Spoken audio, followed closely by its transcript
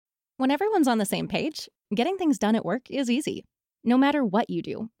When everyone's on the same page, getting things done at work is easy. No matter what you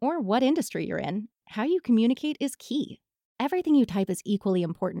do or what industry you're in, how you communicate is key. Everything you type is equally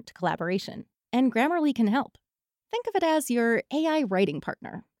important to collaboration, and Grammarly can help. Think of it as your AI writing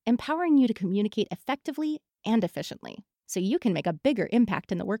partner, empowering you to communicate effectively and efficiently, so you can make a bigger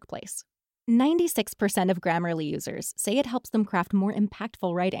impact in the workplace. 96% of Grammarly users say it helps them craft more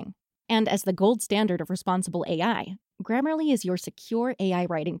impactful writing. And as the gold standard of responsible AI, Grammarly is your secure AI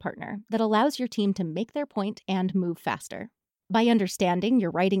writing partner that allows your team to make their point and move faster. By understanding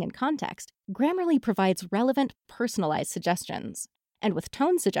your writing and context, Grammarly provides relevant, personalized suggestions. And with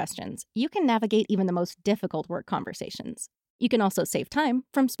tone suggestions, you can navigate even the most difficult work conversations. You can also save time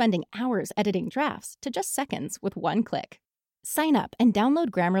from spending hours editing drafts to just seconds with one click. Sign up and download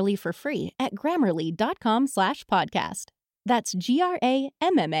Grammarly for free at grammarly.com/podcast. That's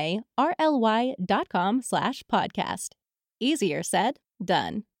GRAMMARLY.com/podcast. Easier said,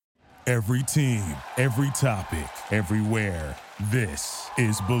 done. Every team, every topic, everywhere. This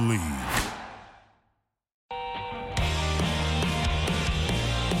is Believe.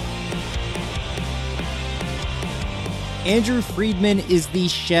 Andrew Friedman is the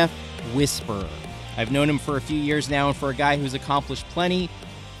chef whisperer. I've known him for a few years now, and for a guy who's accomplished plenty,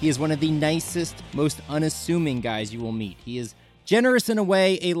 he is one of the nicest, most unassuming guys you will meet. He is generous in a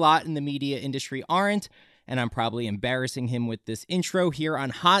way a lot in the media industry aren't, and I'm probably embarrassing him with this intro here on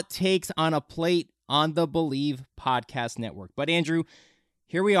Hot Takes on a Plate on the Believe Podcast Network. But Andrew,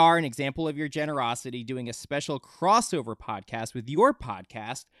 here we are, an example of your generosity, doing a special crossover podcast with your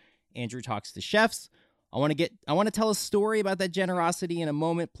podcast, Andrew Talks to Chefs. I want to tell a story about that generosity in a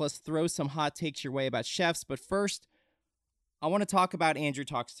moment, plus throw some hot takes your way about chefs. But first, I want to talk about Andrew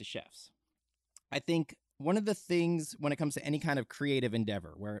Talks to Chefs. I think one of the things when it comes to any kind of creative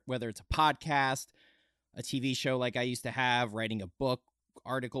endeavor, whether it's a podcast, a TV show like I used to have, writing a book,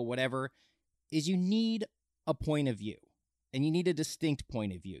 article, whatever, is you need a point of view. And you need a distinct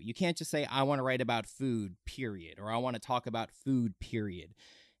point of view. You can't just say, I want to write about food, period, or I want to talk about food, period.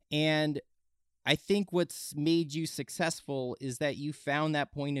 And I think what's made you successful is that you found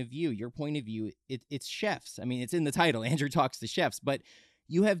that point of view. Your point of view, it's chefs. I mean, it's in the title, Andrew Talks to Chefs, but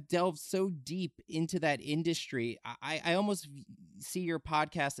you have delved so deep into that industry. I almost see your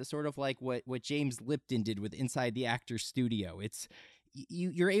podcast as sort of like what James Lipton did with Inside the Actors Studio. It's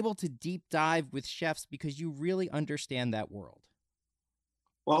you're able to deep dive with chefs because you really understand that world.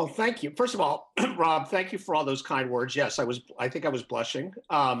 Well, thank you. First of all, Rob, thank you for all those kind words. Yes, I think I was blushing.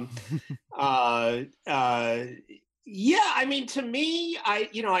 Yeah, I mean, to me, I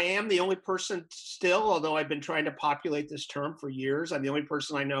am the only person still, although I've been trying to populate this term for years. I'm the only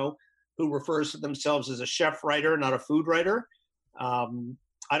person I know who refers to themselves as a chef writer, not a food writer. I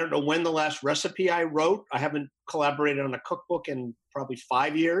don't know when the last recipe I wrote. I haven't collaborated on a cookbook in probably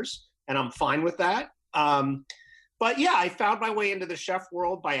 5 years, and I'm fine with that. But yeah, I found my way into the chef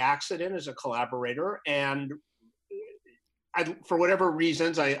world by accident as a collaborator. And for whatever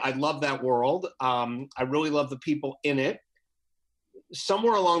reasons, I love that world. I really love the people in it.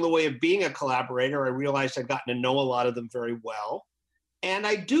 Somewhere along the way of being a collaborator, I realized I'd gotten to know a lot of them very well. And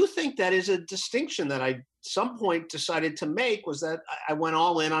I do think that is a distinction that I, at some point, decided to make, was that I went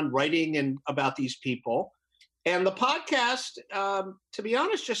all in on writing and about these people. And the podcast, to be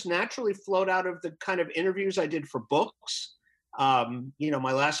honest, just naturally flowed out of the kind of interviews I did for books.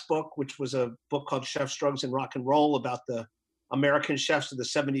 My last book, which was a book called Chefs, Drugs, and Rock and Roll about the American chefs of the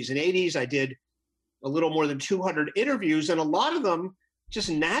 70s and 80s. I did a little more than 200 interviews, and a lot of them just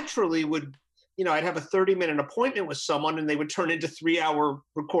naturally would, I'd have a 30-minute appointment with someone and they would turn into 3-hour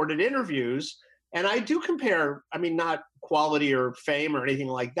recorded interviews. And I do compare, I mean, not quality or fame or anything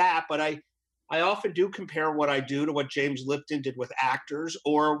like that, but I often do compare what I do to what James Lipton did with actors,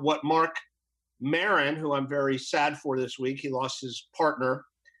 or what Mark Maron, who I'm very sad for this week. He lost his partner,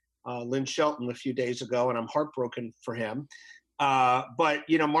 Lynn Shelton, a few days ago, and I'm heartbroken for him. But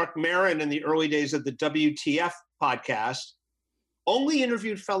Mark Maron, in the early days of the WTF podcast, only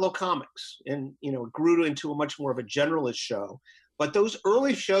interviewed fellow comics, and grew into a much more of a generalist show. But those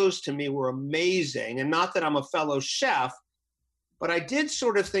early shows to me were amazing. And not that I'm a fellow chef, but I did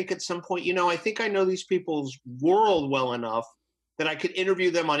sort of think at some point, I think I know these people's world well enough that I could interview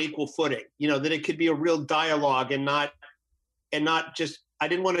them on equal footing, that it could be a real dialogue and not just, I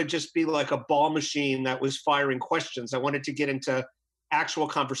didn't want to just be like a ball machine that was firing questions. I wanted to get into actual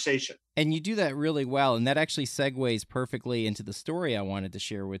conversation. And you do that really well. And that actually segues perfectly into the story I wanted to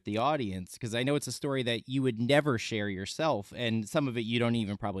share with the audience, because I know it's a story that you would never share yourself. And some of it you don't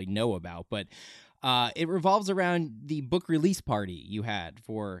even probably know about. But it revolves around the book release party you had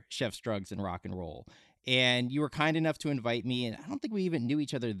for Chefs, Drugs, and Rock and Roll. And you were kind enough to invite me, and I don't think we even knew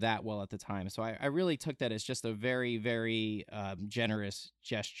each other that well at the time. So I really took that as just a very, very generous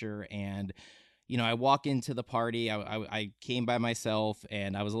gesture. And, you know, I walk into the party. I came by myself,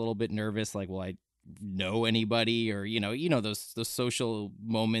 and I was a little bit nervous, like, will I know anybody? Or, you know those social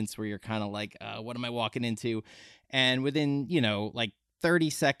moments where you're kind of like, what am I walking into? And within, like 30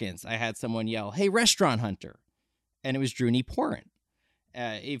 seconds, I had someone yell, "Hey, Restaurant Hunter." And it was Druni Porin.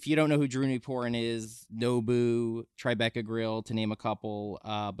 If you don't know who Druni Porin is, Nobu, Tribeca Grill, to name a couple,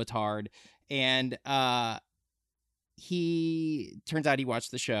 Batard. And he turns out he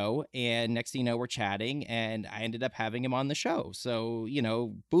watched the show, and next thing you know, we're chatting, and I ended up having him on the show. So,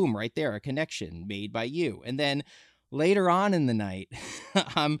 boom, right there, a connection made by you. And then later on in the night,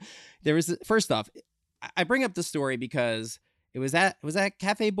 there was, first off, I bring up the story because it was at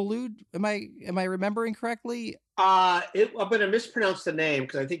Cafe Boulud. Am I remembering correctly? I'm going to mispronounce the name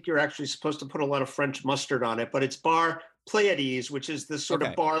because I think you're actually supposed to put a lot of French mustard on it, but it's Bar Pleiades, which is this sort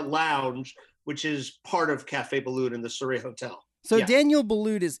of bar lounge, which is part of Cafe Boulud in the Surrey Hotel. So yeah. Daniel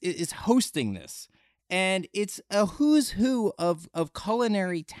Boulud is hosting this, and it's a who's who of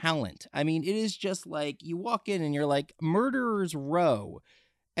culinary talent. I mean, it is just like you walk in and you're like, Murderer's Row,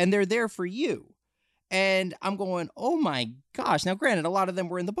 and they're there for you. And I'm going, oh my gosh. Now, granted, a lot of them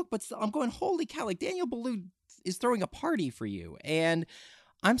were in the book, but still, I'm going, holy cow, like Daniel Boulud is throwing a party for you. And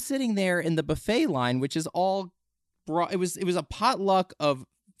I'm sitting there in the buffet line, which is all brought. It was a potluck of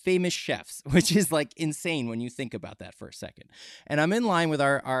famous chefs, which is like insane when you think about that for a second. And I'm in line with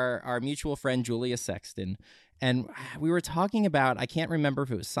our mutual friend, Julia Sexton. And we were talking about, I can't remember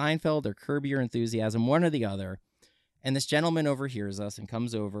if it was Seinfeld or Curb Your Enthusiasm, one or the other. And this gentleman overhears us and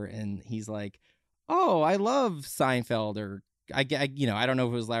comes over, and he's like, oh, I love Seinfeld, or I don't know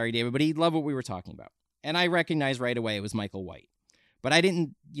if it was Larry David, but he loved what we were talking about. And I recognized right away it was Michael White. But I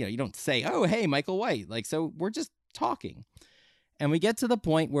didn't, you don't say, oh, hey, Michael White. Like, so we're just talking. And we get to the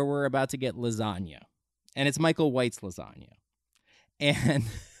point where we're about to get lasagna. And it's Michael White's lasagna. And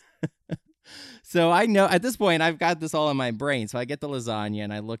so I know, at this point, I've got this all in my brain. So I get the lasagna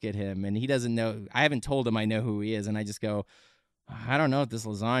and I look at him, and he doesn't know. I haven't told him I know who he is. And I just go, I don't know if this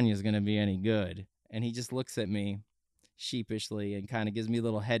lasagna is going to be any good. And he just looks at me sheepishly and kind of gives me a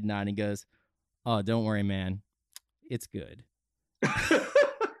little head nod. And he goes, oh, don't worry, man. It's good.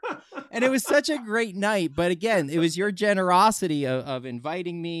 And it was such a great night. But again, it was your generosity of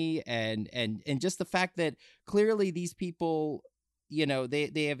inviting me and just the fact that clearly these people,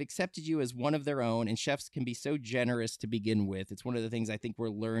 they have accepted you as one of their own, and chefs can be so generous to begin with. It's one of the things I think we're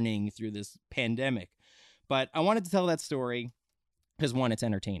learning through this pandemic. But I wanted to tell that story because, one, it's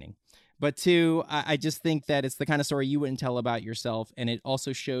entertaining. But two, I just think that it's the kind of story you wouldn't tell about yourself. And it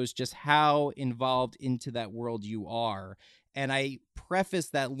also shows just how involved into that world you are. And I preface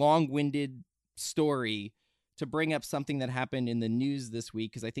that long-winded story to bring up something that happened in the news this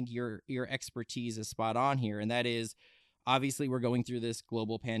week, because I think your expertise is spot on here. And that is, obviously, we're going through this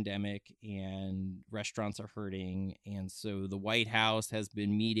global pandemic and restaurants are hurting. And so the White House has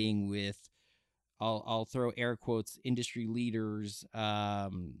been meeting with, I'll throw air quotes, industry leaders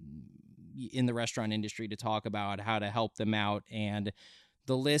in the restaurant industry to talk about how to help them out. And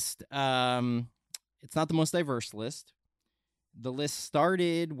the list, it's not the most diverse list. The list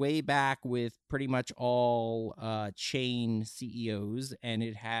started way back with pretty much all chain CEOs, and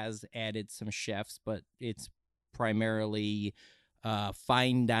it has added some chefs, but it's primarily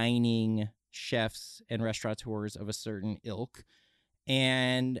fine dining chefs and restaurateurs of a certain ilk.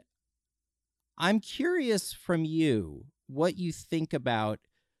 And I'm curious from you what you think about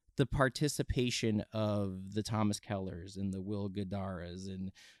the participation of the Thomas Kellers and the Will Guidaras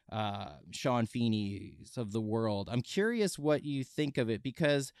and Sean Feeney's of the world. I'm curious what you think of it,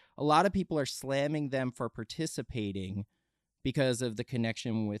 because a lot of people are slamming them for participating because of the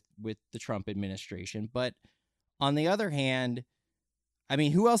connection with the Trump administration. But on the other hand, I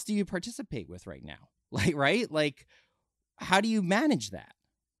mean, who else do you participate with right now? Like, how do you manage that?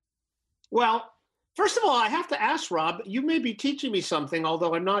 Well, first of all, I have to ask, Rob, you may be teaching me something,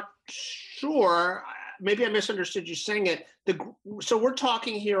 although I'm not sure. Maybe I misunderstood you saying it. So we're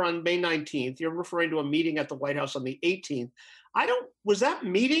talking here on May 19th. You're referring to a meeting at the White House on the 18th. Was that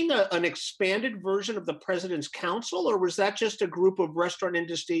meeting an expanded version of the President's Council, or was that just a group of restaurant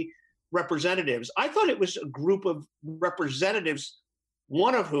industry representatives? I thought it was a group of representatives,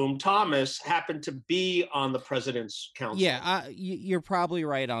 one of whom, Thomas, happened to be on the President's Council. Yeah, you're probably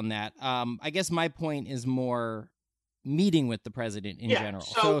right on that. I guess my point is more meeting with the president in general.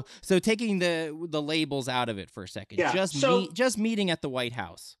 So taking the labels out of it for a second. Yeah, just meeting at the White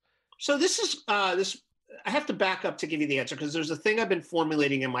House. So this is I have to back up to give you the answer, because there's a thing I've been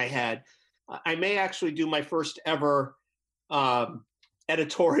formulating in my head. I may actually do my first ever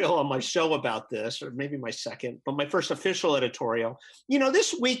editorial on my show about this, or maybe my second, but my first official editorial.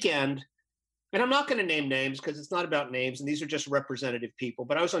 This weekend, and I'm not going to name names because it's not about names, and these are just representative people,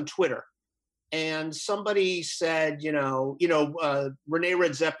 but I was on Twitter, and somebody said, Rene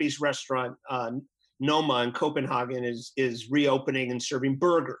Redzepi's restaurant, Noma in Copenhagen, is reopening and serving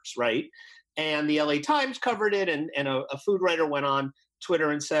burgers, right? And the LA Times covered it, and a food writer went on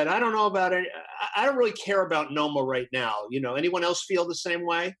Twitter and said, I don't know about it. I don't really care about Noma right now. Anyone else feel the same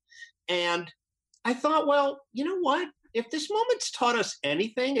way? And I thought, well, you know what? If this moment's taught us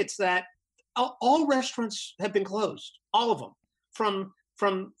anything, it's that all restaurants have been closed, all of them,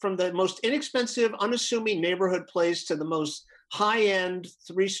 from the most inexpensive, unassuming neighborhood place to the most high-end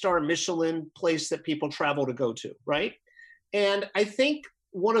 3-star Michelin place that people travel to go to, right? And I think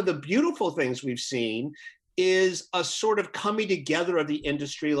one of the beautiful things we've seen is a sort of coming together of the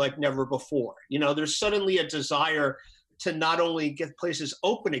industry like never before. There's suddenly a desire to not only get places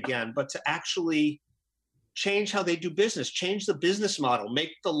open again, but to actually change how they do business, change the business model,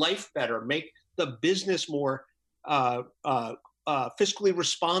 make the life better, make the business more fiscally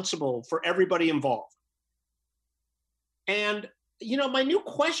responsible for everybody involved. And, my new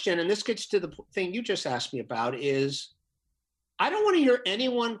question, and this gets to the thing you just asked me about, is I don't want to hear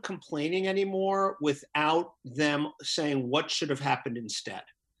anyone complaining anymore without them saying what should have happened instead.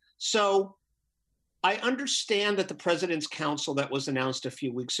 So I understand that the president's council that was announced a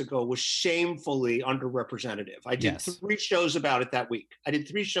few weeks ago was shamefully underrepresentative. I did 3 shows about it that week.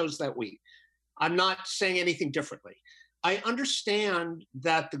 I'm not saying anything differently. I understand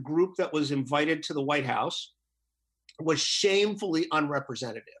that the group that was invited to the White House was shamefully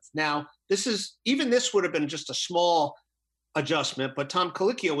unrepresentative. Now, this would have been just a small adjustment, but Tom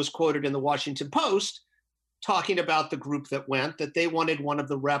Colicchio was quoted in the Washington Post talking about the group that went, that they wanted one of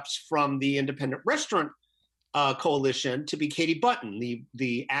the reps from the Independent Restaurant Coalition to be Katie Button,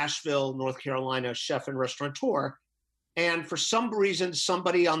 the Asheville, North Carolina chef and restaurateur. And for some reason,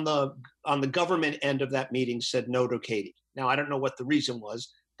 somebody on the government end of that meeting said no to Katie. Now, I don't know what the reason was.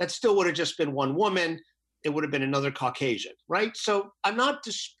 That still would have just been one woman. It would have been another Caucasian, right? So I'm not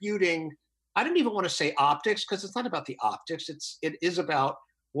disputing. I don't even want to say optics, because it's not about the optics. It is about,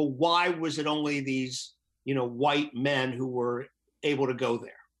 well, why was it only these, white men who were able to go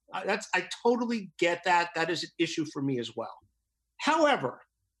there? I totally get that. That is an issue for me as well. However,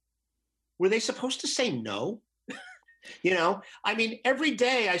 were they supposed to say no? Every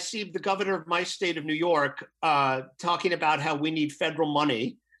day I see the governor of my state of New York talking about how we need federal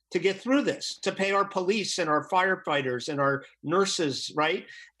money to get through this, to pay our police and our firefighters and our nurses, right?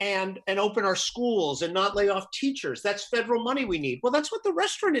 And open our schools and not lay off teachers. That's federal money we need. Well, that's what the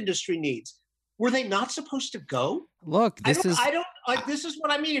restaurant industry needs. Were they not supposed to go? Look, this is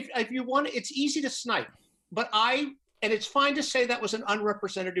what I mean. If you want, it's easy to snipe, and it's fine to say that was an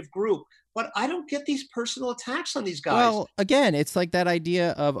unrepresentative group, but I don't get these personal attacks on these guys. Well, again, it's like that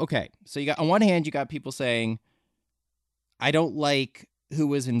idea of, okay, so you got, on one hand, you got people saying, I don't like who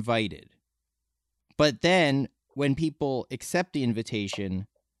was invited. But then when people accept the invitation,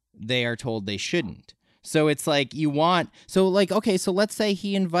 they are told they shouldn't. So it's like okay, so let's say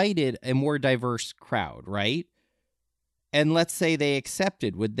he invited a more diverse crowd, right? And let's say they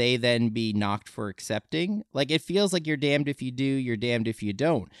accepted. Would they then be knocked for accepting? Like, it feels like you're damned if you do, you're damned if you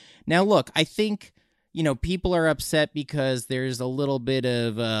don't. Now, look, I think, people are upset because there's a little bit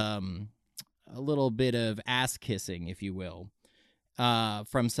of ass kissing, if you will,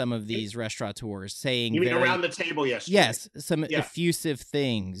 from some of these restaurateurs saying, you mean around the table yesterday? Yes, some effusive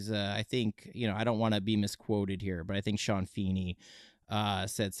things. I think, I don't want to be misquoted here, but I think Sean Feeney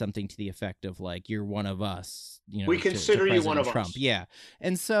said something to the effect of, like, you're one of us. We consider you one of Trump. us. Yeah.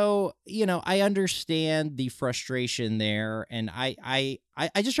 And so, I understand the frustration there. And I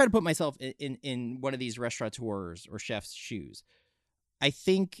just try to put myself in one of these restaurateurs or chefs' shoes. I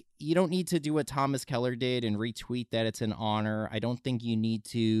think you don't need to do what Thomas Keller did and retweet that it's an honor. I don't think you need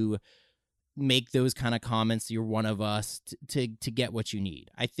to make those kind of comments, you're one of us, to get what you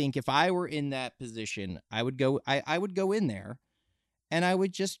need. I think if I were in that position, I would go in there and I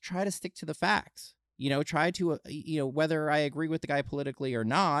would just try to stick to the facts. Try to, whether I agree with the guy politically or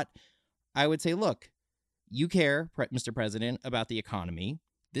not, I would say, look, you care, Mr. President, about the economy.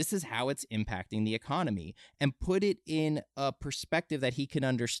 This is how it's impacting the economy, and put it in a perspective that he can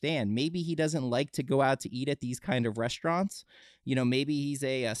understand. Maybe he doesn't like to go out to eat at these kind of restaurants. Maybe he's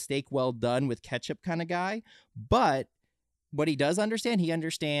a steak well done with ketchup kind of guy. But what he does understand, he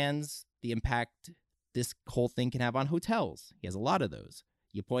understands the impact this whole thing can have on hotels. He has a lot of those.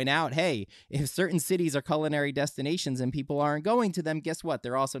 You point out, hey, if certain cities are culinary destinations and people aren't going to them, guess what?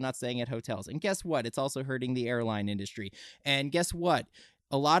 They're also not staying at hotels. And guess what? It's also hurting the airline industry. And guess what?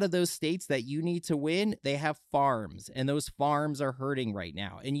 A lot of those states that you need to win, they have farms, and those farms are hurting right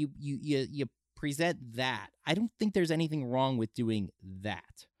now. And you present that. I don't think there's anything wrong with doing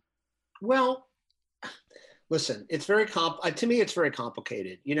that. Well, listen, it's very to me, it's very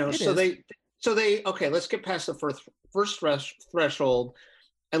complicated. Okay, let's get past the first threshold,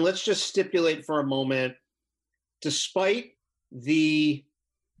 and let's just stipulate for a moment, despite the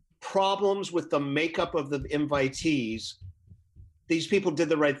problems with the makeup of the invitees, these people did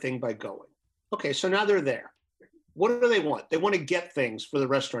the right thing by going. Okay, so now they're there. What do they want? They want to get things for the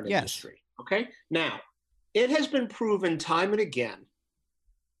restaurant industry. Okay, now it has been proven time and again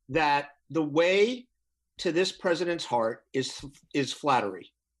that the way to this president's heart is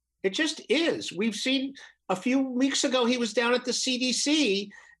flattery. It just is. We've seen a few weeks ago, he was down at the CDC,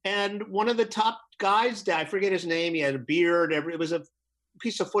 and one of the top guys, I forget his name, he had a beard, it was a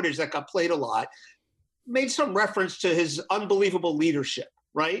piece of footage that got played a lot, made some reference to his unbelievable leadership,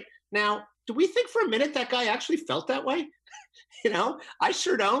 right? Now, do we think for a minute that guy actually felt that way? I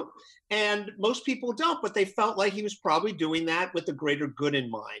sure don't. And most people don't, but they felt like he was probably doing that with the greater good in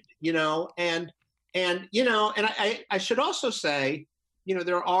mind, and I should also say,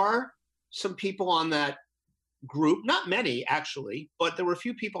 there are some people on that group, not many actually, but there were a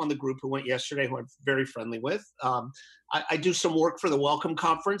few people on the group who went yesterday who I'm very friendly with. I do some work for the Welcome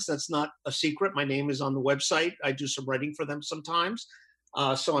Conference. That's not a secret. My name is on the website. I do some writing for them sometimes.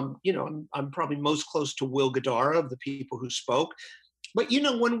 So I'm probably most close to Will Guidara of the people who spoke. But,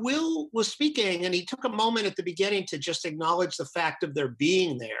 when Will was speaking and he took a moment at the beginning to just acknowledge the fact of their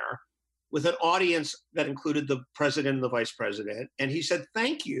being there with an audience that included the president and the vice president, and he said,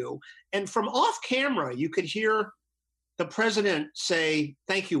 thank you. And from off camera, you could hear the president say,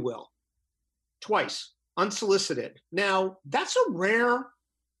 thank you, Will, twice, unsolicited. Now, that's a rare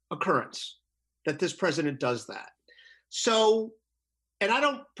occurrence that this president does that. So, and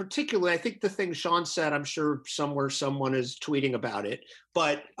I think the thing Sean said, I'm sure somewhere someone is tweeting about it,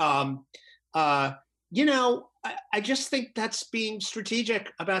 but, I just think that's being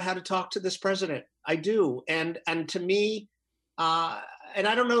strategic about how to talk to this president. I do. And to me, and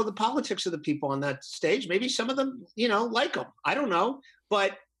I don't know the politics of the people on that stage. Maybe some of them, like him. I don't know.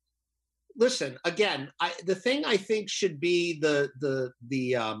 But listen, again, the thing I think should be the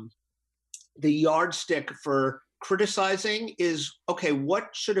yardstick for criticizing is, okay, what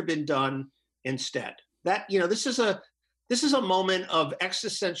should have been done instead? That, this is a moment of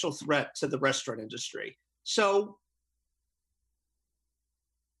existential threat to the restaurant industry. So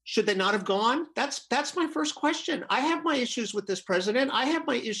should they not have gone? That's my first question. I have my issues with this president. I have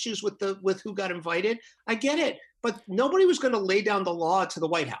my issues with who got invited. I get it. But nobody was going to lay down the law to the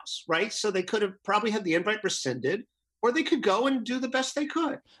White House, right? So they could have probably had the invite rescinded, or they could go and do the best they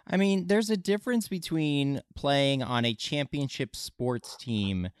could. I mean, there's a difference between playing on a championship sports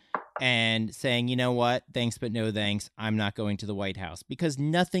team and saying, you know what, thanks but no thanks, I'm not going to the White House, because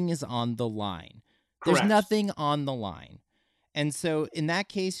nothing is on the line. Correct. There's nothing on the line. And so in that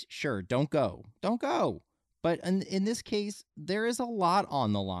case, sure, don't go. Don't go. But in this case, there is a lot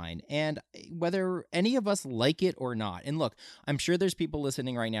on the line. And whether any of us like it or not, and look, I'm sure there's people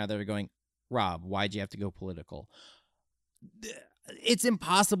listening right now that are going, Rob, why'd you have to go political? It's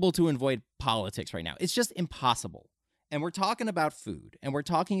impossible to avoid politics right now. It's just impossible. And we're talking about food, and we're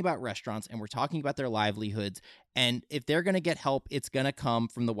talking about restaurants, and we're talking about their livelihoods. And if they're going to get help, it's going to come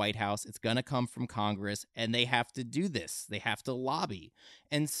from the White House. It's going to come from Congress, and they have to do this. They have to lobby.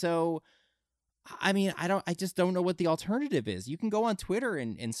 And so, I mean, I just don't know what the alternative is. You can go on Twitter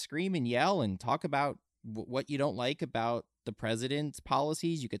and scream and yell and talk about what you don't like about the president's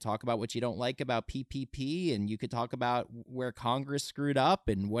policies. You could talk about what you don't like about PPP, and you could talk about where Congress screwed up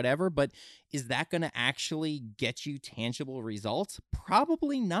and whatever. But is that going to actually get you tangible results?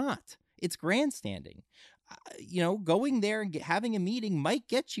 Probably not. It's grandstanding. Going there and having a meeting might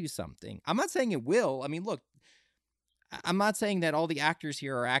get you something. I'm not saying it will. I mean, look, I'm not saying that all the actors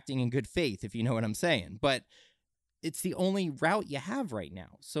here are acting in good faith, if you know what I'm saying, but it's the only route you have right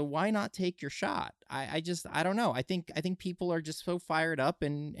now. So why not take your shot? I don't know. I think people are just so fired up,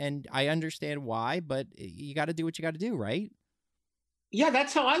 and I understand why, but you got to do what you got to do, right? Yeah,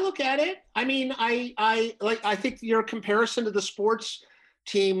 that's how I look at it. I mean, I think your comparison to the sports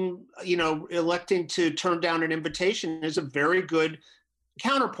team, electing to turn down an invitation is a very good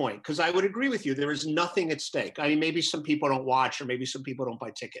counterpoint, because I would agree with you. There is nothing at stake. I mean, maybe some people don't watch, or maybe some people don't buy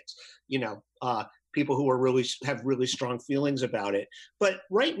tickets, people who have really strong feelings about it. But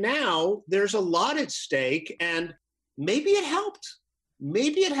right now, there's a lot at stake, and maybe it helped.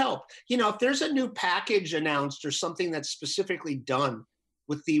 maybe it helped. You know, if there's a new package announced or something that's specifically done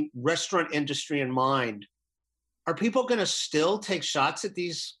with the restaurant industry in mind, are people going to still take shots at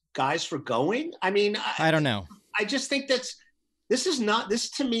these guys for going? I mean, I don't know. I just think this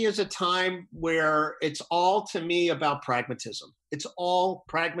to me is a time where it's all to me about pragmatism. It's all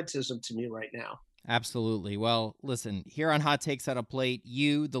pragmatism to me right now. Absolutely. Well, listen, here on Hot Takes on a Plate,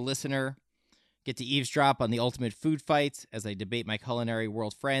 you, the listener, get to eavesdrop on the ultimate food fights as I debate my culinary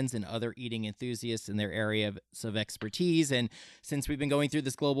world friends and other eating enthusiasts in their areas of expertise. And since we've been going through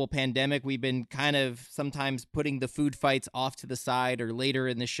this global pandemic, we've been kind of sometimes putting the food fights off to the side or later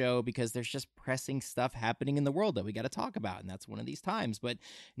in the show because there's just pressing stuff happening in the world that we got to talk about. And that's one of these times. But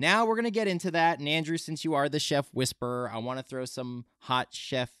now we're going to get into that. And Andrew, since you are the chef whisperer, I want to throw some hot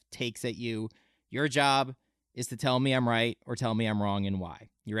chef takes at you. Your job is to tell me I'm right or tell me I'm wrong and why.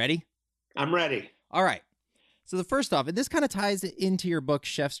 You ready? I'm ready. All right. So the first off, and this kind of ties into your book,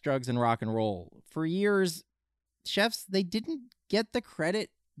 Chefs, Drugs, and Rock and Roll. For years, chefs, they didn't get the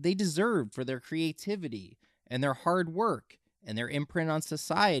credit they deserved for their creativity and their hard work and their imprint on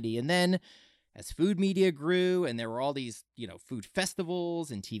society. And then as food media grew and there were all these, food festivals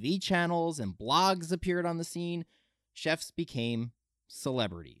and TV channels and blogs appeared on the scene, chefs became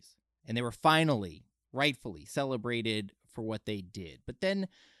celebrities. And they were finally, rightfully celebrated for what they did. But then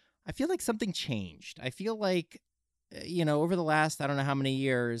I feel like something changed. I feel like, over the last, I don't know how many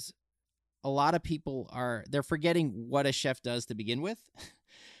years, a lot of people they're forgetting what a chef does to begin with.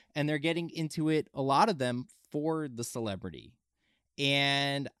 And they're getting into it, a lot of them, for the celebrity.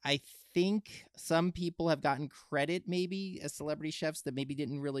 And I think some people have gotten credit maybe as celebrity chefs that maybe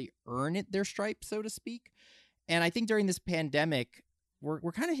didn't really earn their stripes, so to speak. And I think during this pandemic,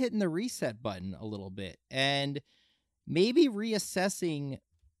 we're kind of hitting the reset button a little bit and maybe reassessing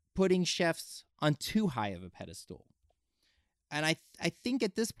putting chefs on too high of a pedestal. And I think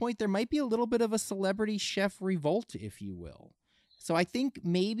at this point, there might be a little bit of a celebrity chef revolt, if you will. So I think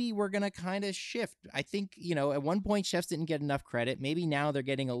maybe we're going to kind of shift. I think, at one point, chefs didn't get enough credit. Maybe now they're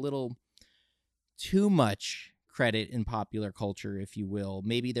getting a little too much credit in popular culture, if you will.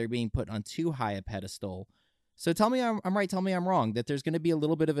 Maybe they're being put on too high a pedestal. So tell me I'm right, tell me I'm wrong, that there's going to be a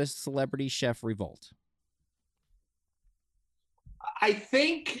little bit of a celebrity chef revolt. I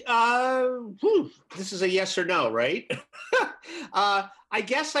think this is a yes or no, right? I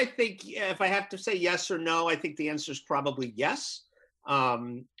guess I think if I have to say yes or no, I think the answer is probably yes.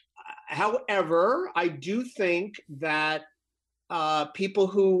 However, I do think that people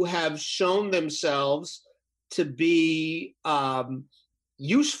who have shown themselves to be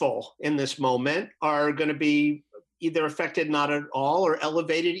useful in this moment are going to be either affected not at all or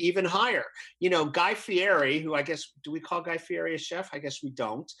elevated even higher. Guy Fieri, who I guess, do we call Guy Fieri a chef? I guess we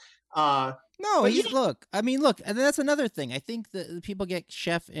don't. No, look, and that's another thing. I think that people get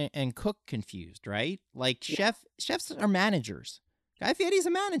chef and cook confused, right? Like chefs are managers. Guy Fieri's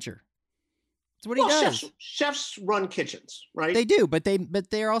a manager. That's what he does. Chefs run kitchens, right? They do, but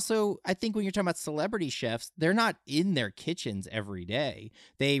they're also, I think when you're talking about celebrity chefs, they're not in their kitchens every day.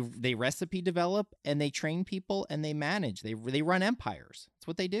 They recipe develop and they train people and they manage. They run empires. That's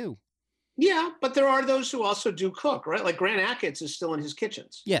what they do. Yeah, but there are those who also do cook, right? Like Grant Achatz is still in his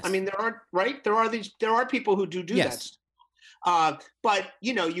kitchens. Yes. I mean, there are people who do yes. that. But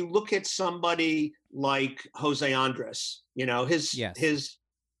you look at somebody like Jose Andres,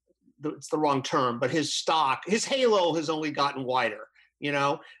 it's the wrong term, but his halo has only gotten wider.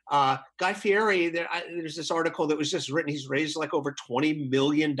 Guy Fieri, there's this article that was just written. He's raised like over $20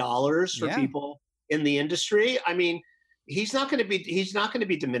 million for people in the industry. I mean, he's not going to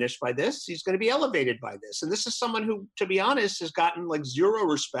be diminished by this. He's going to be elevated by this. And this is someone who, to be honest, has gotten like zero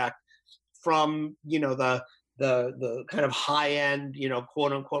respect from, the kind of high end,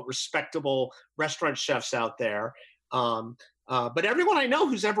 quote unquote, respectable restaurant chefs out there. But everyone I know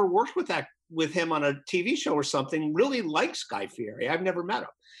who's ever worked with him on a TV show or something really likes Guy Fieri. I've never met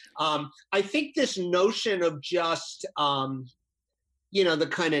him. I think this notion of just, the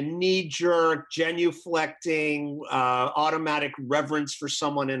kind of knee-jerk, genuflecting, automatic reverence for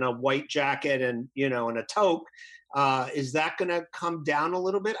someone in a white jacket and, and a toque, is that going to come down a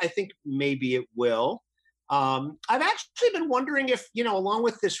little bit? I think maybe it will. I've actually been wondering if, along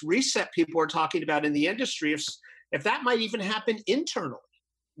with this reset people are talking about in the industry, if that might even happen internally,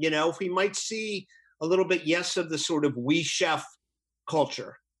 if we might see a little bit, of the sort of we chef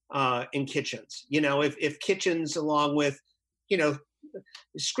culture in kitchens, if kitchens along with,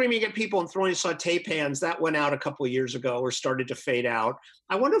 screaming at people and throwing saute pans, that went out a couple of years ago or started to fade out.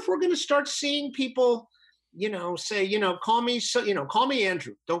 I wonder if we're going to start seeing people, say, call me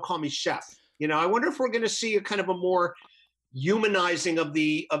Andrew, don't call me chef. I wonder if we're going to see a kind of a more humanizing of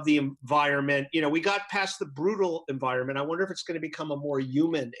the environment. We got past the brutal environment. I wonder if it's going to become a more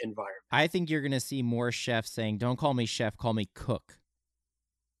human environment. I think you're going to see more chefs saying, "Don't call me chef, call me cook."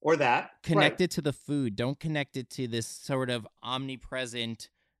 Or that. Connect it to the food. Don't connect it to this sort of omnipresent,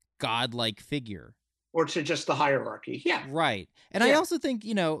 godlike figure. Or to just the hierarchy. Yeah. Right. And I also think,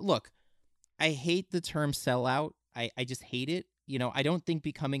 look, I hate the term sellout. I just hate it. I don't think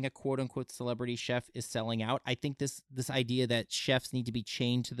becoming a quote-unquote celebrity chef is selling out. I think this idea that chefs need to be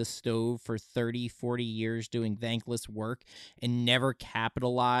chained to the stove for 30, 40 years doing thankless work and never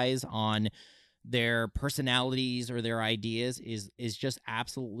capitalize on their personalities or their ideas is just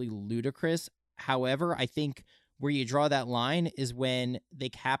absolutely ludicrous. However, I think where you draw that line is when they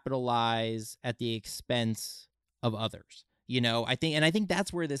capitalize at the expense of others. I think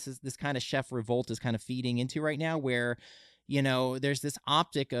that's where this kind of chef revolt is kind of feeding into right now, where there's this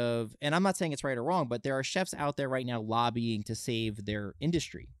optic of, and I'm not saying it's right or wrong, but there are chefs out there right now lobbying to save their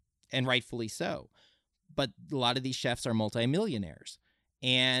industry, and rightfully so. But a lot of these chefs are multimillionaires,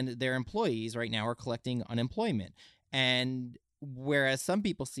 and their employees right now are collecting unemployment. And whereas some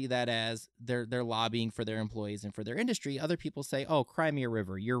people see that as they're lobbying for their employees and for their industry, other people say, "Oh, cry me a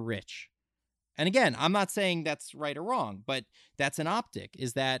river, you're rich." And again, I'm not saying that's right or wrong, but that's an optic,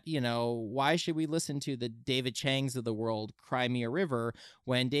 is that, why should we listen to the David Changs of the world cry me a river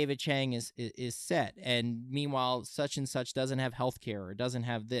when David Chang is set, and meanwhile such and such doesn't have healthcare or doesn't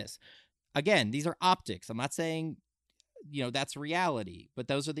have this? Again, these are optics. I'm not saying, that's reality, but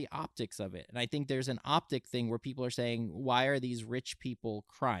those are the optics of it. And I think there's an optic thing where people are saying, why are these rich people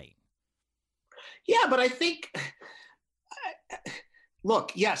crying? Yeah, but I think...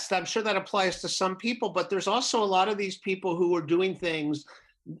 Look, yes, I'm sure that applies to some people, but there's also a lot of these people who are doing things,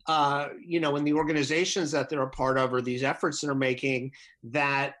 in the organizations that they're a part of, or these efforts that are making,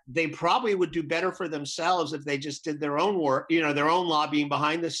 that they probably would do better for themselves if they just did their own work, their own lobbying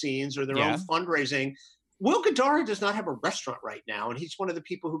behind the scenes, or their own fundraising. Will Guidara does not have a restaurant right now, and he's one of the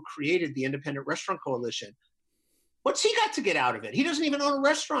people who created the Independent Restaurant Coalition. What's he got to get out of it? He doesn't even own a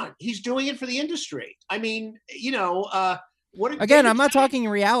restaurant. He's doing it for the industry. I mean, Again, I'm not talking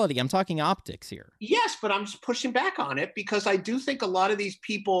reality. I'm talking optics here. Yes, but I'm just pushing back on it, because I do think a lot of these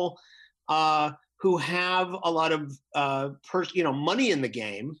people who have a lot of money in the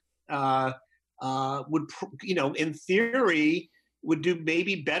game would, in theory, would do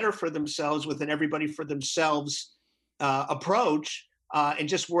maybe better for themselves with an everybody for themselves approach, and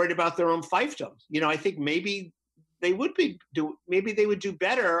just worried about their own fiefdom. I think maybe they would do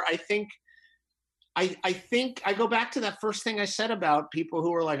better. I think I go back to that first thing I said about people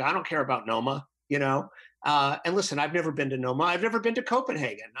who are like, I don't care about Noma, and listen, I've never been to Noma. I've never been to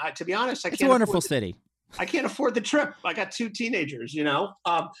Copenhagen. To be honest, it's a wonderful city. I can't afford the trip. I got 2 teenagers,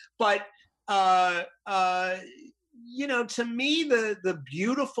 but to me, the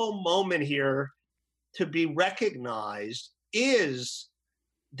beautiful moment here to be recognized is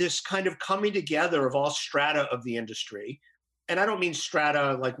this kind of coming together of all strata of the industry. And I don't mean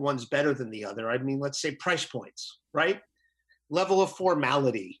strata like one's better than the other. I mean, let's say price points, right? Level of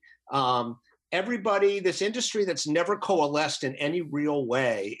formality. Everybody, this industry that's never coalesced in any real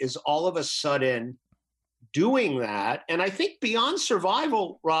way is all of a sudden doing that. And I think beyond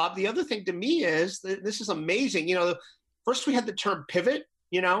survival, Rob, the other thing to me is that this is amazing. First we had the term pivot,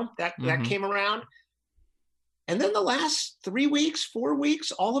 that came around. And then the last 3 weeks, 4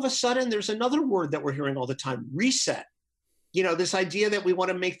 weeks, all of a sudden there's another word that we're hearing all the time: reset. This idea that we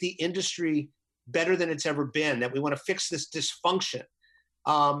want to make the industry better than it's ever been, that we want to fix this dysfunction.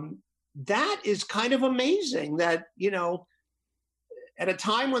 That is kind of amazing that, at a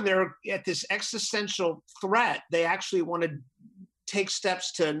time when they're at this existential threat, they actually want to take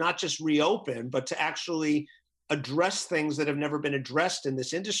steps to not just reopen, but to actually address things that have never been addressed in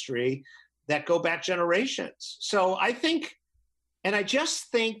this industry that go back generations. So I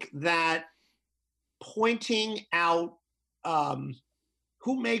just think that pointing out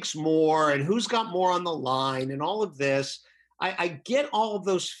who makes more and who's got more on the line and all of this, I get all of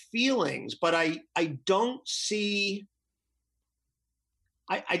those feelings, but I don't see,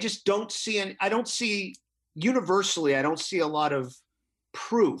 I just don't see, I don't see universally, I don't see a lot of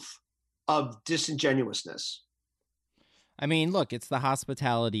proof of disingenuousness. I mean, look, it's the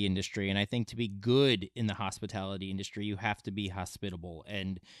hospitality industry, and I think to be good in the hospitality industry, you have to be hospitable,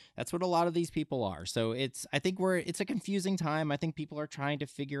 and that's what a lot of these people are. So it's a confusing time. I think people are trying to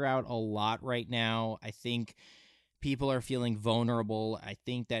figure out a lot right now. I think people are feeling vulnerable. I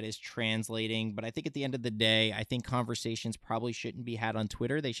think that is translating, but I think at the end of the day, I think conversations probably shouldn't be had on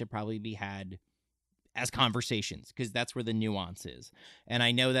Twitter. They should probably be had as conversations, because that's where the nuance is. And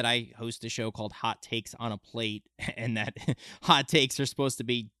I know that I host a show called Hot Takes on a Plate, and that hot takes are supposed to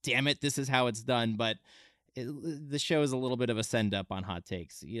be, damn it, this is how it's done. But the show is a little bit of a send up on hot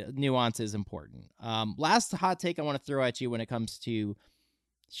takes. Nuance is important. Last hot take I want to throw at you when it comes to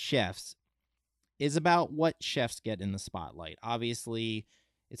chefs is about what chefs get in the spotlight. Obviously,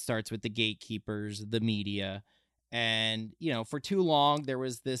 it starts with the gatekeepers, the media. And, for too long, there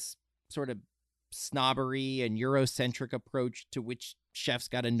was this sort of snobbery and Eurocentric approach to which chefs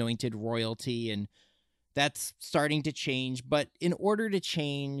got anointed royalty. And that's starting to change. But in order to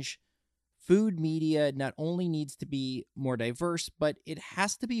change, food media not only needs to be more diverse, but it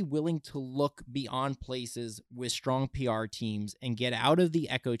has to be willing to look beyond places with strong PR teams and get out of the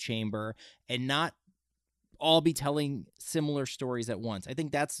echo chamber and not all be telling similar stories at once. I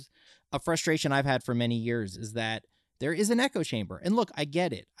think that's a frustration I've had for many years, is that there is an echo chamber. And look, I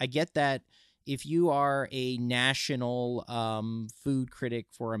get it. I get that if you are a national food critic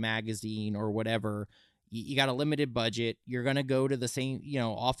for a magazine or whatever, you got a limited budget. You're going to go to the same,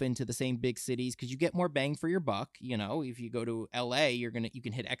 often to the same big cities because you get more bang for your buck. If you go to LA, you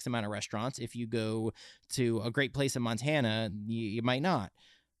can hit X amount of restaurants. If you go to a great place in Montana, you might not.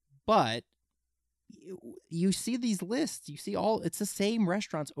 But you see these lists, it's the same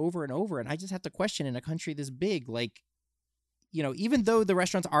restaurants over and over. And I just have to question, in a country this big, like, even though the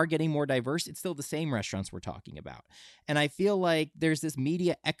restaurants are getting more diverse, it's still the same restaurants we're talking about. And I feel like there's this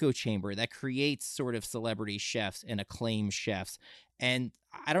media echo chamber that creates sort of celebrity chefs and acclaimed chefs. And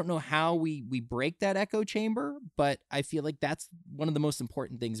I don't know how we break that echo chamber, but I feel like that's one of the most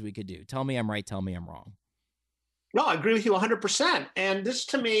important things we could do. Tell me I'm right. Tell me I'm wrong. No, I agree with you 100%. And this,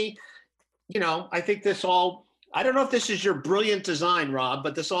 to me, I think I don't know if this is your brilliant design, Rob,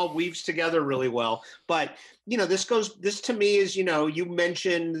 but this all weaves together really well. But, this to me is, you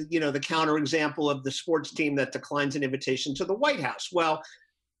mentioned, the counterexample of the sports team that declines an invitation to the White House. Well,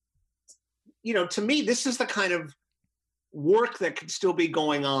 to me, this is the kind of work that could still be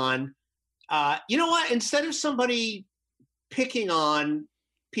going on. You know what? Instead of somebody picking on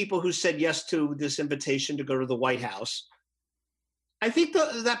people who said yes to this invitation to go to the White House, I think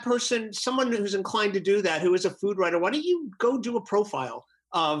that person, someone who's inclined to do that, who is a food writer, why don't you go do a profile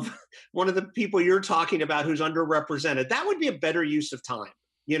of one of the people you're talking about who's underrepresented? That would be a better use of time.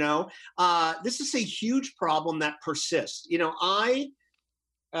 This is a huge problem that persists. I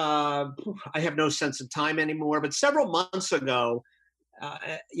have no sense of time anymore, but several months ago,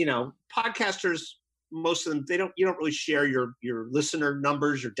 podcasters, most of them, you don't really share your listener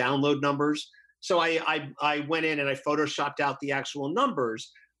numbers, your download numbers. So I went in and I photoshopped out the actual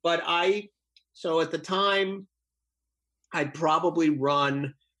numbers, so at the time I'd probably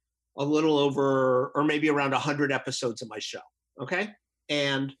run a little over, or maybe around 100 episodes of my show. Okay.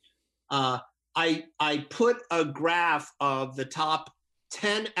 And I put a graph of the top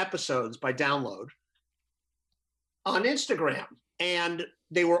 10 episodes by download on Instagram, and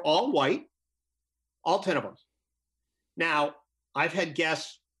they were all white, all 10 of them. Now, I've had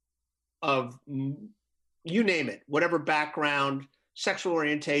guests of, you name it, whatever background, sexual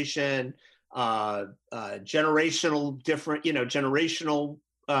orientation, generational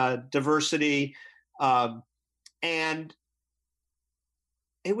diversity. And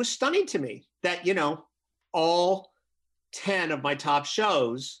it was stunning to me that, all 10 of my top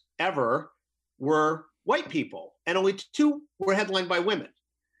shows ever were white people, and only 2 were headlined by women.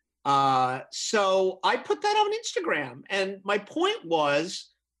 So I put that on Instagram, and my point was,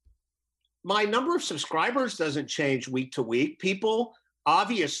 my number of subscribers doesn't change week to week. People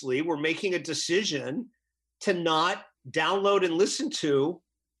obviously were making a decision to not download and listen to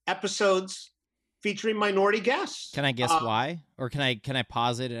episodes featuring minority guests. Can I guess why? Or can I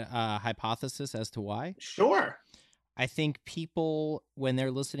posit a hypothesis as to why? Sure. I think people, when they're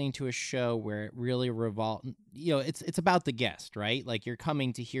listening to a show where it really it's about the guest, right? Like, you're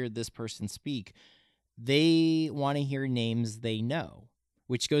coming to hear this person speak. They want to hear names they know,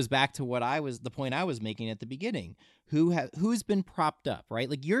 which goes back to the point I was making at the beginning. Who's been propped up, right?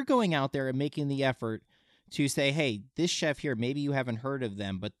 Like, you're going out there and making the effort to say, hey, this chef here, maybe you haven't heard of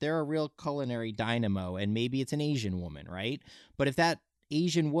them, but they're a real culinary dynamo, and maybe it's an Asian woman, right? But if that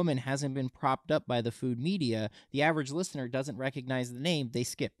Asian woman hasn't been propped up by the food media, the average listener doesn't recognize the name, they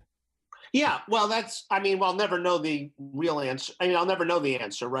skip. Yeah, well, I'll never know the real answer. I'll never know the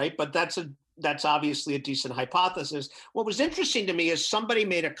answer, right? But that's obviously a decent hypothesis. What was interesting to me is somebody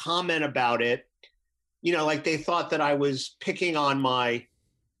made a comment about it, like they thought that I was picking on my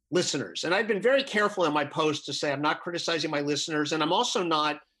listeners. And I've been very careful in my post to say I'm not criticizing my listeners, and I'm also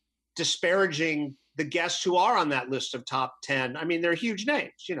not disparaging the guests who are on that list of top 10. They're huge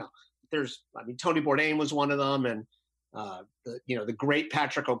names, Tony Bourdain was one of them, and the great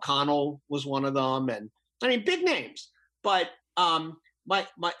Patrick O'Connell was one of them, and I mean big names. But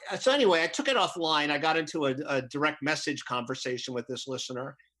so anyway, I took it offline. I got into a direct message conversation with this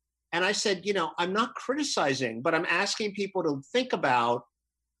listener, and I said, I'm not criticizing, but I'm asking people to think about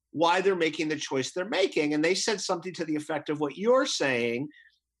why they're making the choice they're making. And they said something to the effect of what you're saying,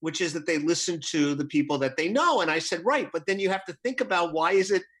 which is that they listen to the people that they know. And I said, right, but then you have to think about why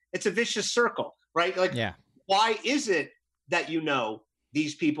is it, it's a vicious circle, right? Like, why is it that you know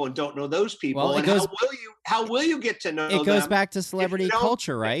these people and don't know those people? Well, and how will you get to know them? It goes back to celebrity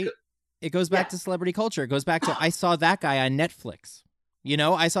culture, right? It goes back to celebrity culture. It goes back to, I saw that guy on Netflix.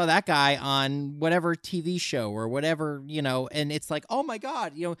 I saw that guy on whatever TV show or whatever, and it's like, oh my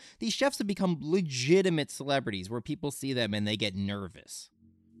God, these chefs have become legitimate celebrities where people see them and they get nervous.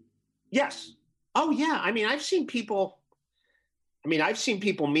 Yes. Oh yeah. I mean, I've seen people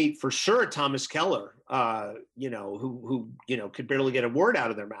meet for sure Thomas Keller, who could barely get a word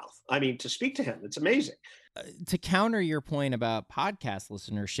out of their mouth. I mean, to speak to him, it's amazing. To counter your point about podcast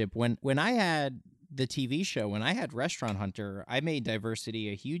listenership, when I had the TV show, when I had Restaurant Hunter, I made diversity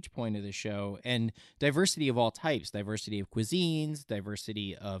a huge point of the show, and diversity of all types, diversity of cuisines,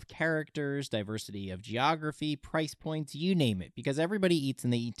 diversity of characters, diversity of geography, price points, you name it, because everybody eats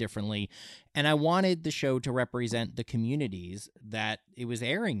and they eat differently. And I wanted the show to represent the communities that it was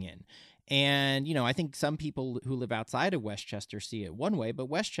airing in. And, I think some people who live outside of Westchester see it one way, but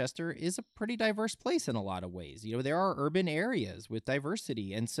Westchester is a pretty diverse place in a lot of ways. There are urban areas with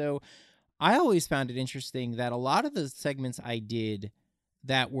diversity. And so I always found it interesting that a lot of the segments I did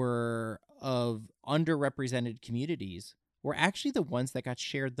that were of underrepresented communities were actually the ones that got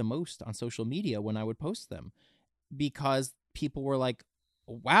shared the most on social media when I would post them, because people were like,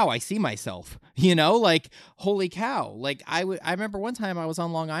 wow, I see myself, like, holy cow. Like I remember one time I was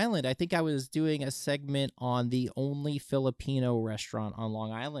on Long Island. I think I was doing a segment on the only Filipino restaurant on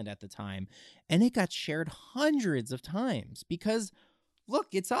Long Island at the time, and it got shared hundreds of times because, look,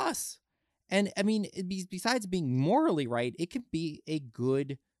 it's us. And I mean, besides being morally right, it could be a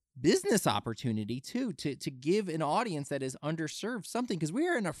good business opportunity too, to give an audience that is underserved something, because we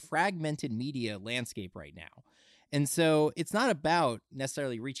are in a fragmented media landscape right now. And so it's not about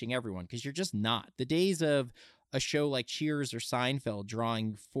necessarily reaching everyone, because you're just not. The days of a show like Cheers or Seinfeld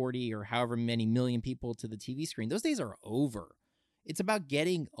drawing 40 or however many million people to the TV screen, those days are over. It's about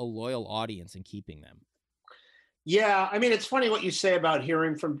getting a loyal audience and keeping them. Yeah, I mean, it's funny what you say about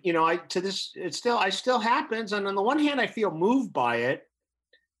hearing from, it still happens. And on the one hand, I feel moved by it.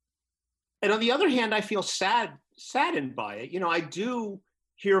 And on the other hand, I feel saddened by it. I do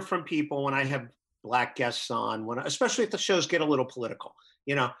hear from people when I have Black guests on, especially if the shows get a little political,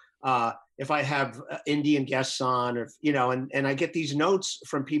 if I have Indian guests on, or, and I get these notes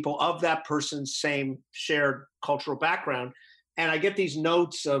from people of that person's same shared cultural background. And I get these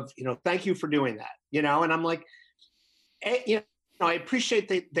notes of, thank you for doing that, and I'm like, I appreciate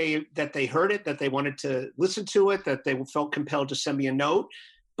that they heard it, that they wanted to listen to it, that they felt compelled to send me a note.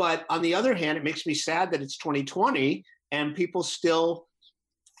 But on the other hand, it makes me sad that it's 2020 and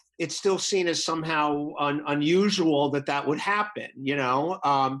it's still seen as somehow unusual that would happen.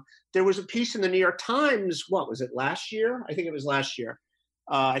 There was a piece in the New York Times, what was it, last year? I think it was last year.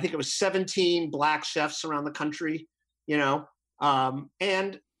 I think it was 17 Black chefs around the country,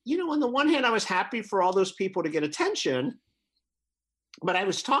 and on the one hand, I was happy for all those people to get attention, but I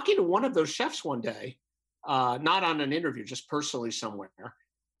was talking to one of those chefs one day, not on an interview, just personally somewhere.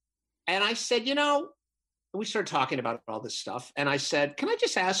 And I said, we started talking about all this stuff. And I said, can I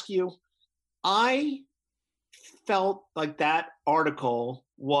just ask you, I felt like that article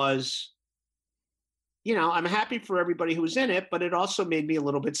was, I'm happy for everybody who was in it, but it also made me a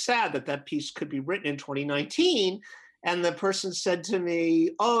little bit sad that piece could be written in 2019. And the person said to me,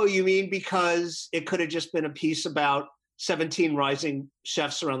 oh, you mean because it could have just been a piece about 17 rising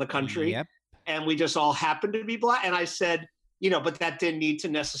chefs around the country, yep, and we just all happened to be Black? And I said, but that didn't need to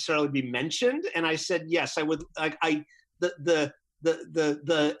necessarily be mentioned. And I said, yes, I would. The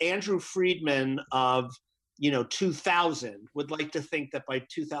Andrew Friedman of 2000 would like to think that by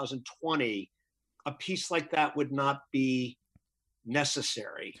 2020, a piece like that would not be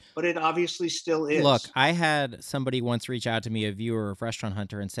necessary, but it obviously still is. Look, I had somebody once reach out to me, a viewer of Restaurant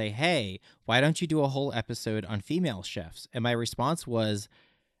Hunter, and say, hey, why don't you do a whole episode on female chefs? And my response was,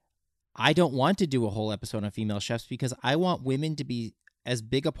 I don't want to do a whole episode on female chefs because I want women to be as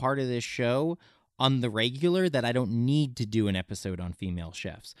big a part of this show on the regular that I don't need to do an episode on female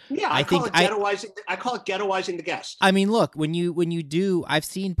chefs. Yeah, I call it ghettoizing the guest. I mean, look, when you do, I've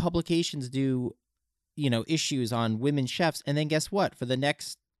seen publications do, issues on women chefs, and then guess what? For the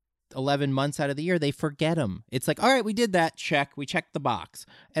next 11 months out of the year, they forget them. It's like, all right, we did that. Check. We checked the box.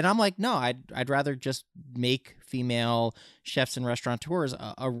 And I'm like, no, I'd rather just make female chefs and restaurateurs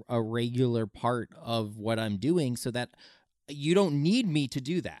a regular part of what I'm doing so that you don't need me to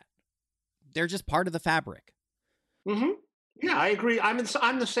do that. They're just part of the fabric. Mm-hmm. Yeah, I agree. I'm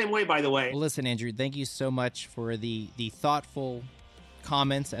the same way, by the way. Well, listen, Andrew, thank you so much for the thoughtful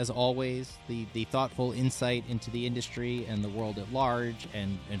comments, as always, the thoughtful insight into the industry and the world at large,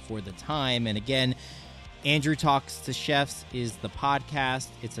 and for the time. And again, Andrew Talks to Chefs is the podcast.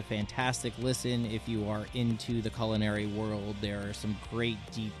 It's a fantastic listen if you are into the culinary world. There are some great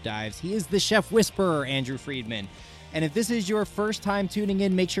deep dives. He is the chef whisperer, Andrew Friedman. And if this is your first time tuning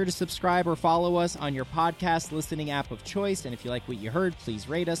in, make sure to subscribe or follow us on your podcast listening app of choice. And if you like what you heard, please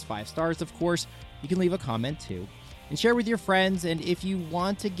rate us 5 stars, of course. You can leave a comment too. And share with your friends. And if you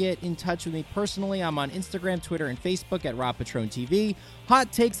want to get in touch with me personally, I'm on Instagram, Twitter, and Facebook at Rob Patron TV.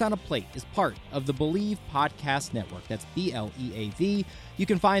 Hot Takes on a Plate is part of the Believe Podcast Network. That's BLEAV. You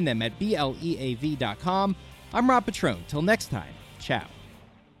can find them at BLEAV.com. I'm Rob Patron. Till next time, ciao.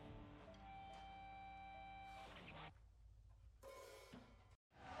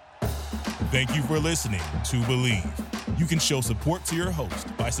 Thank you for listening to Believe. You can show support to your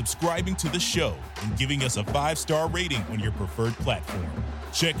host by subscribing to the show and giving us a 5-star rating on your preferred platform.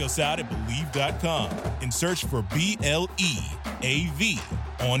 Check us out at Believe.com and search for BLEAV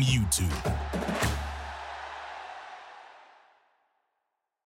on YouTube.